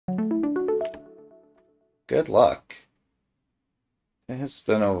Good luck. It has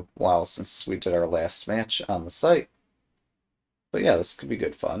been a while since we did our last match on the site, but yeah, this could be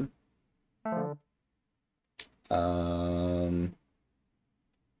good fun. Um,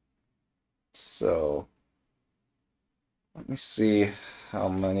 so let me see how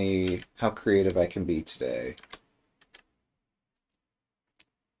creative I can be today.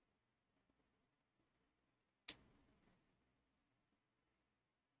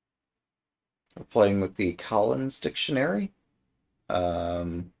 We're playing with the Collins Dictionary.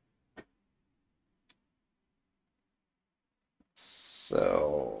 Um,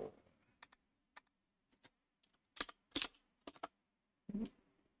 so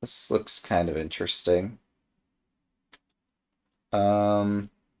this looks kind of interesting. Um,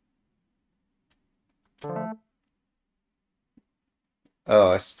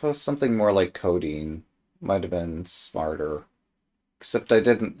 oh, I suppose something more like codeine might have been smarter, except I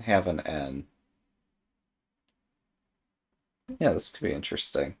didn't have an N. Yeah, this could be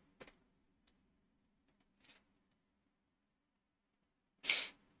interesting.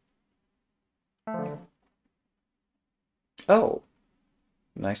 Oh,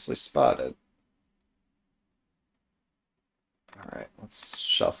 nicely spotted. Alright, let's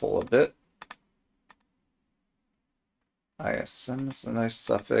shuffle a bit. ISM is a nice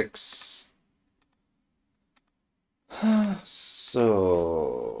suffix.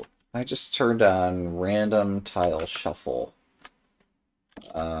 So, I just turned on random tile shuffle.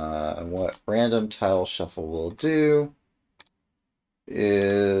 And what random tile shuffle will do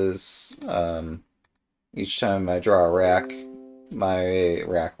is each time I draw a rack, my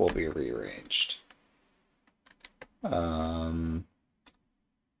rack will be rearranged. Yeah,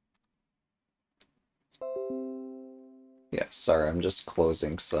 sorry, I'm just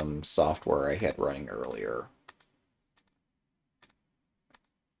closing some software I had running earlier.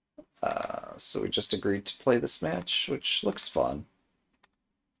 So we just agreed to play this match, which looks fun.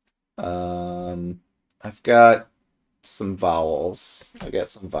 I've got some vowels. I got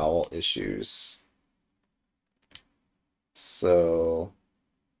some vowel issues. So,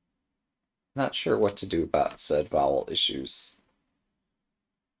 not sure what to do about said vowel issues.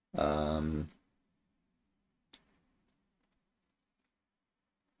 Um,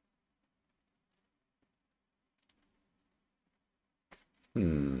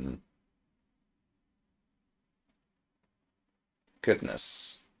 hmm.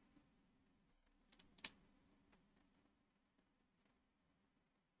 Goodness.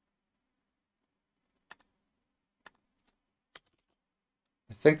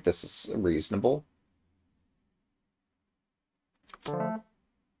 I think this is reasonable.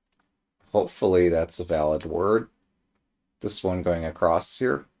 Hopefully that's a valid word. This one going across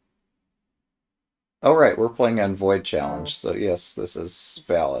here. Oh, right, we're playing on Void Challenge, so yes, this is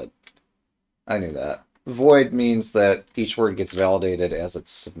valid. I knew that. Void means that each word gets validated as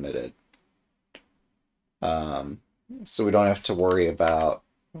it's submitted. Um, so we don't have to worry about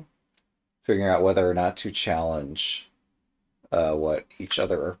figuring out whether or not to challenge what each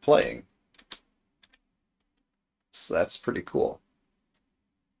other are playing. So that's pretty cool.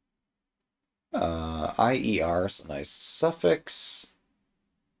 IER is a nice suffix.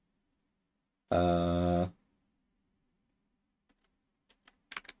 Uh,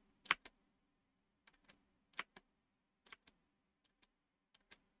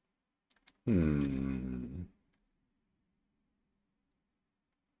 hmm.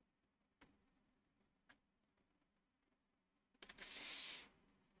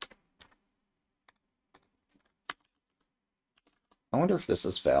 I wonder if this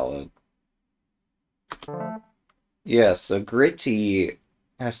is valid. Yeah, so gritty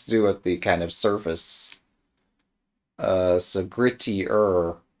has to do with the kind of surface. So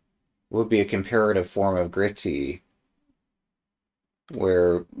grittier would be a comparative form of gritty,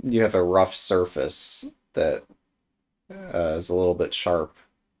 where you have a rough surface that is a little bit sharp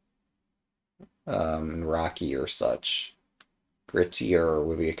and rocky or such. Grittier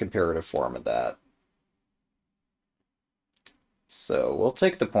would be a comparative form of that. So we'll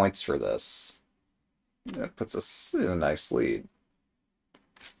take the points for this. That puts us in a nice lead.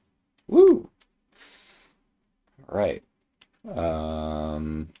 Woo! All right.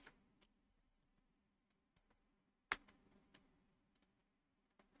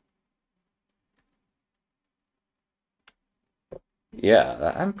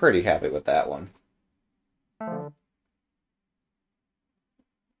 Yeah, I'm pretty happy with that one.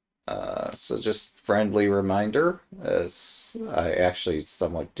 So just friendly reminder, as I actually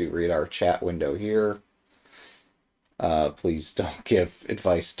somewhat do read our chat window here. Please don't give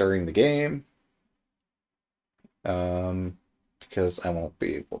advice during the game, because I won't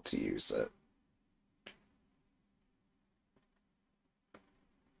be able to use it.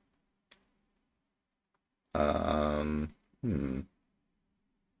 Um, hmm.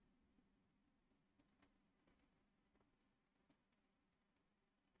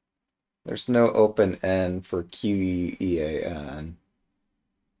 There's no open N for QEAN.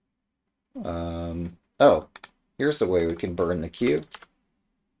 Oh, here's a way we can burn the Q.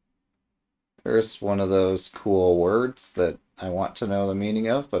 There's one of those cool words that I want to know the meaning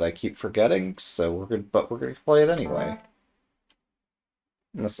of, but I keep forgetting, so we're gonna play it anyway.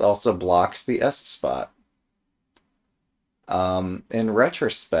 And this also blocks the S spot. In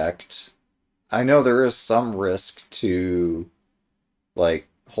retrospect, I know there is some risk to like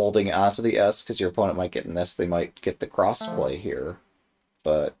holding onto the S because your opponent might get an S, they might get the crossplay here.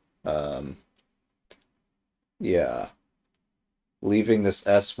 But yeah, leaving this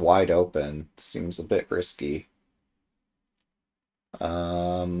S wide open seems a bit risky.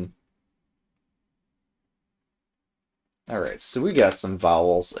 All right, so we got some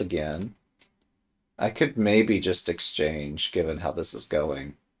vowels again. I could maybe just exchange, given how this is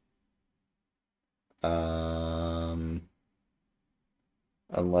going.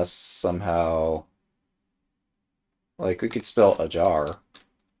 Unless somehow, like, we could spell ajar,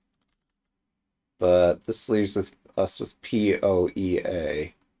 but this leaves us with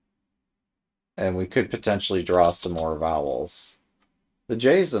Poea, and we could potentially draw some more vowels. The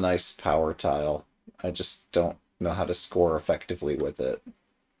J is a nice power tile. I just don't know how to score effectively with it.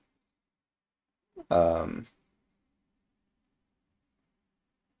 Um,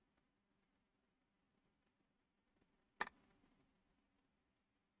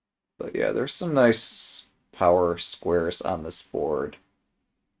 but yeah, there's some nice power squares on this board.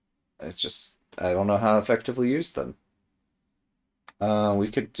 I don't know how to effectively use them. We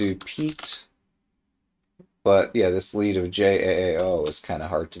could do Pete, but yeah, this lead of JAAO is kind of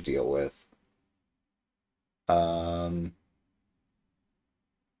hard to deal with.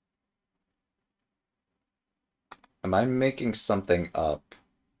 Am I making something up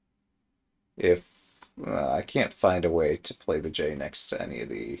if I can't find a way to play the J next to any of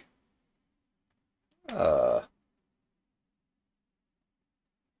the uh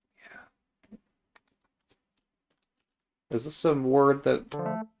is this a word that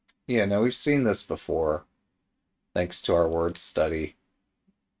yeah, no, we've seen this before thanks to our word study.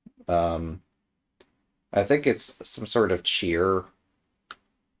 Um I think it's some sort of cheer,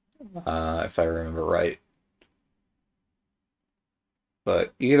 if I remember right.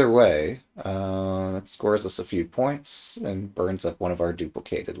 But either way, it scores us a few points and burns up one of our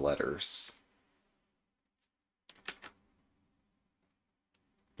duplicated letters.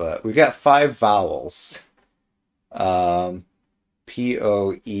 But we got 5 vowels.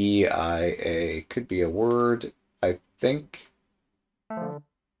 Poeia could be a word, I think,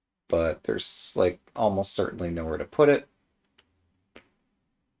 but there's like almost certainly nowhere to put it.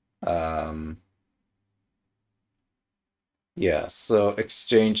 Yeah, so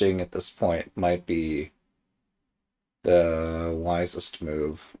exchanging at this point might be the wisest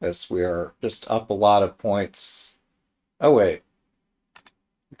move, as we are just up a lot of points. Oh wait,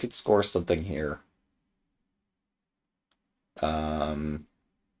 we could score something here. Um,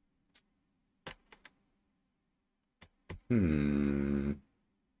 hmm.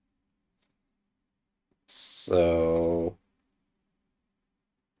 So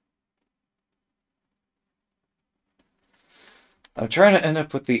I'm trying to end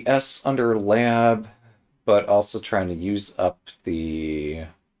up with the S under lab, but also trying to use up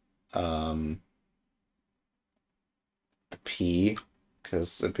um, the P,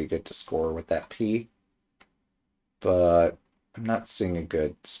 because it'd be good to score with that P. But I'm not seeing a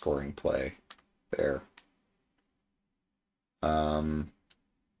good scoring play there.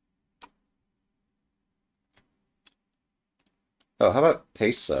 Oh, how about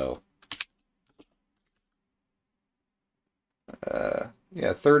peso?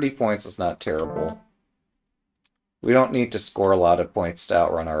 Yeah, 30 points is not terrible. We don't need to score a lot of points to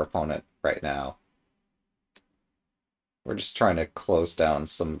outrun our opponent right now. We're just trying to close down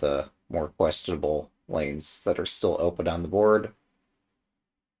some of the more questionable lanes that are still open on the board.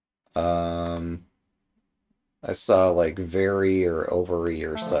 I saw like very or ovary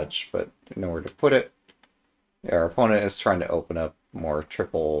or such, but nowhere to put it. Yeah, our opponent is trying to open up more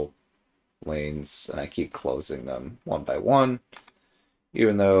triple lanes, and I keep closing them one by one.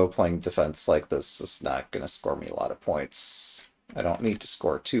 Even though playing defense like this is not going to score me a lot of points. I don't need to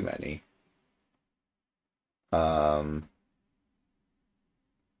score too many.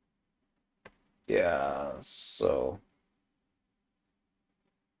 Yeah, so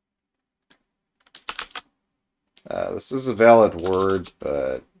this is a valid word,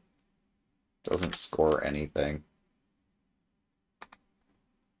 but doesn't score anything.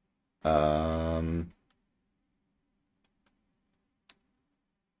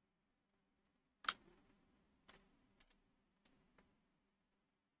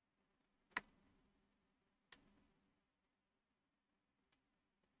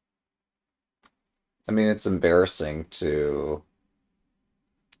 I mean, it's embarrassing to...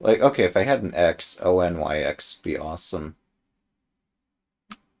 Like, okay, if I had an X, ONYX would be awesome.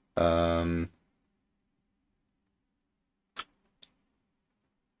 Um,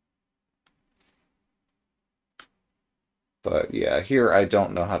 but yeah, here I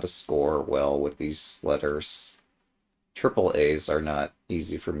don't know how to score well with these letters. Triple A's are not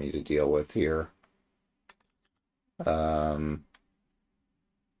easy for me to deal with here. Um,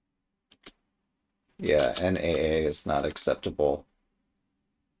 yeah, NAA is not acceptable.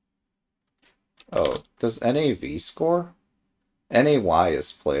 Oh, does NAV score? NAY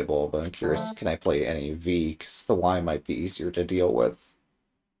is playable, but I'm curious, can I play NAV? Because the Y might be easier to deal with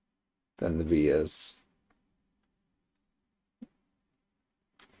than the V is.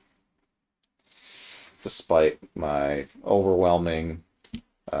 Despite my overwhelming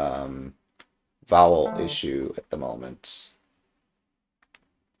vowel issue at the moment.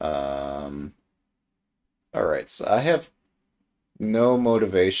 Alright, so I have no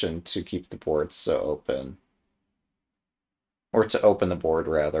motivation to keep the board so open. Or to open the board,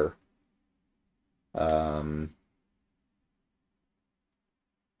 rather. Um,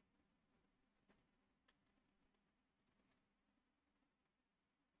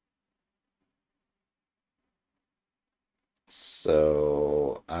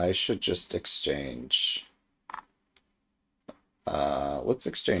 so I should just exchange. Let's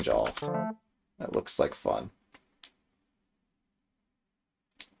exchange all. That looks like fun.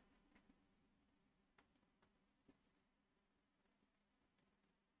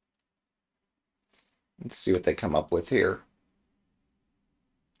 Let's see what they come up with here.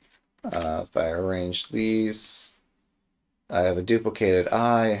 If I arrange these, I have a duplicated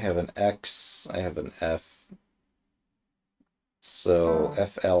I have an X, I have an F. So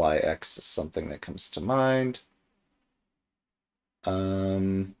FLIX is something that comes to mind.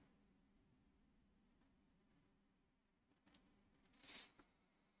 Um,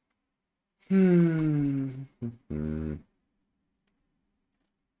 hmm.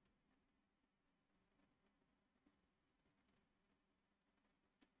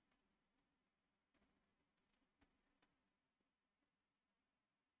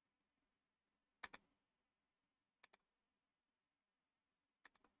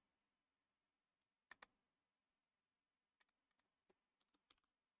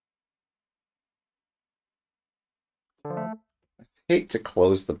 Hate to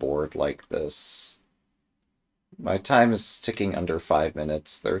close the board like this. My time is ticking under 5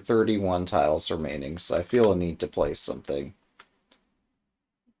 minutes. There are 31 tiles remaining, so I feel a need to play something.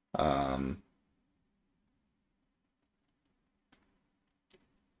 Um,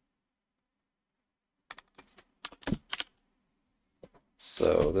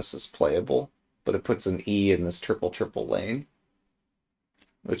 so this is playable, but it puts an E in this triple lane,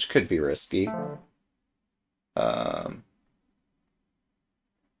 which could be risky. Um,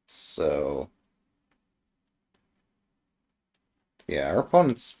 so yeah, our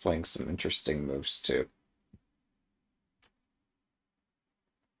opponent's playing some interesting moves too.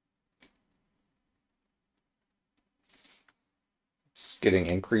 It's getting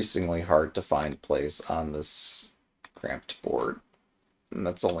increasingly hard to find plays on this cramped board, and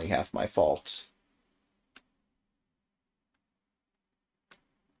that's only half my fault.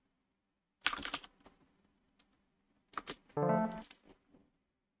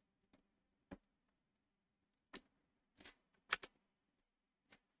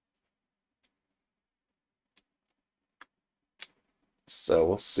 So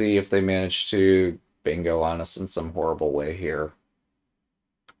we'll see if they manage to bingo on us in some horrible way here.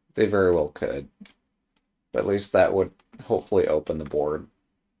 They very well could. But at least that would hopefully open the board.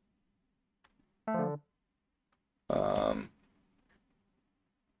 Um,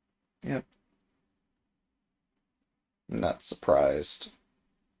 yep. Not surprised.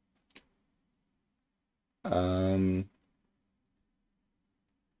 Um,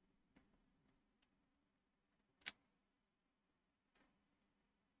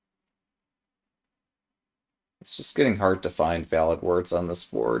 it's just getting hard to find valid words on this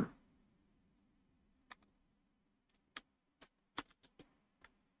board.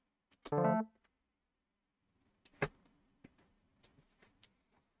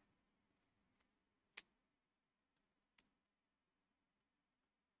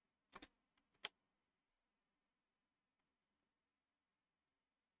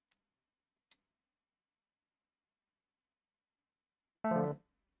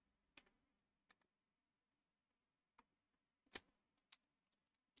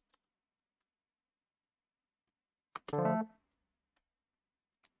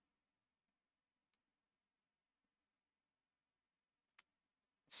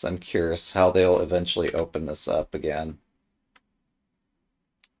 So I'm curious how they'll eventually open this up again.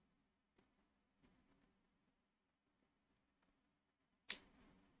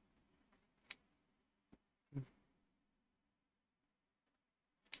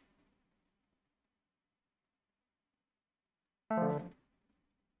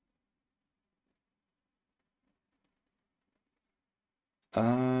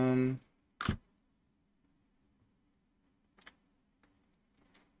 Um,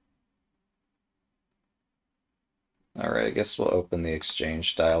 Alright, I guess we'll open the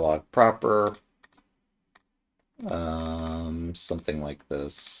exchange dialog proper. Something like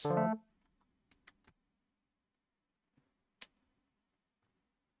this.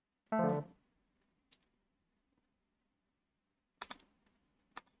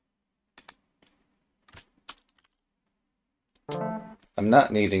 I'm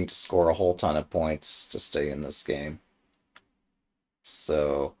not needing to score a whole ton of points to stay in this game.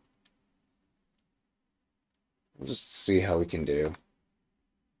 So we'll just see how we can do.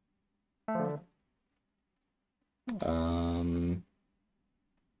 Um,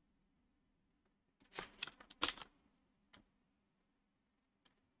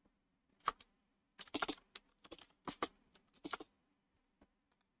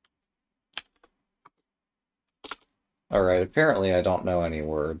 Alright, apparently I don't know any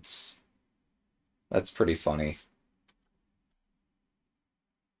words. That's pretty funny.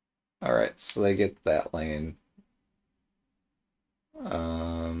 Alright, so they get that lane.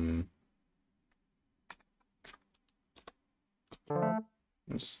 I'll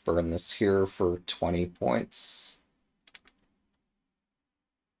just burn this here for 20 points.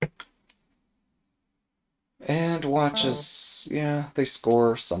 And watch as, yeah, they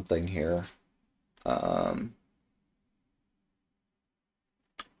score something here.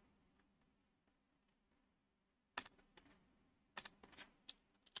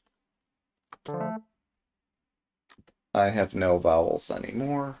 I have no vowels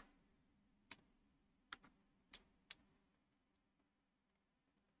anymore.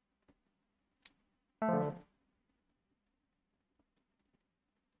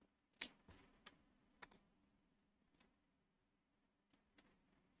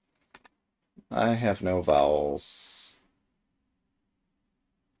 I have no vowels.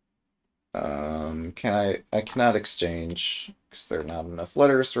 I cannot exchange because there are not enough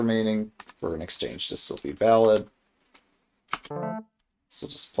letters remaining for an exchange to still be valid. So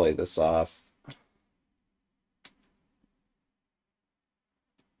just play this off.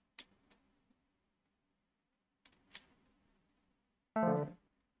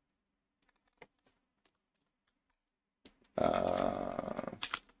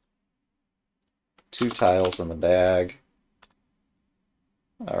 Two tiles in the bag.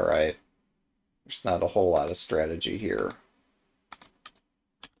 All right. There's not a whole lot of strategy here.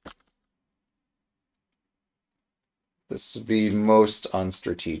 This would be most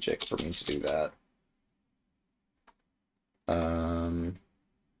unstrategic for me to do that.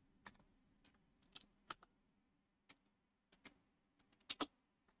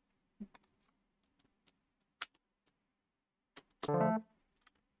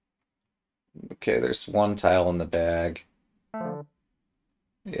 Okay, there's one tile in the bag.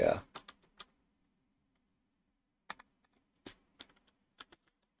 Yeah.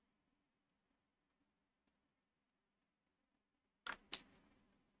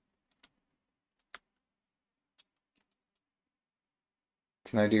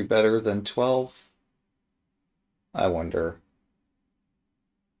 Can I do better than 12? I wonder.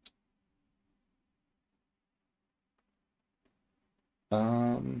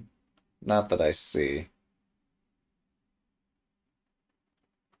 Not that I see.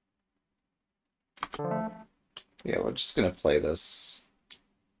 Yeah, we're just gonna play this.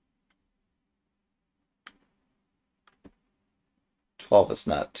 12 is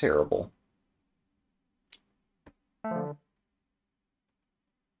not terrible.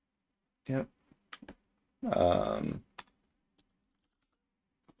 Yep.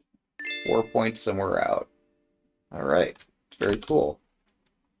 4 points and we're out. All right. Very cool.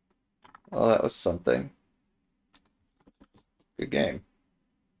 Well, that was something. Good game.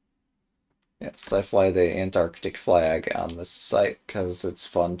 Yes, I fly the Antarctic flag on this site because it's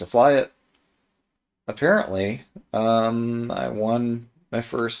fun to fly it. Apparently, I won my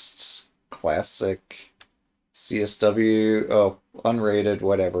first classic CSW. Oh, unrated,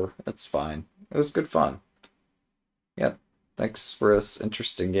 whatever. That's fine. It was good fun. Yeah, thanks for this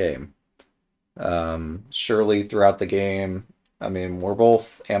interesting game. Surely throughout the game, I mean, we're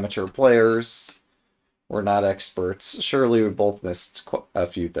both amateur players. We're not experts. Surely we both missed a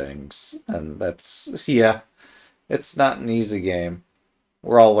few things. And that's, yeah, it's not an easy game.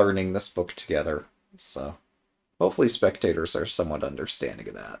 We're all learning this book together, so hopefully spectators are somewhat understanding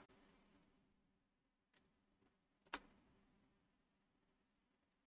of that.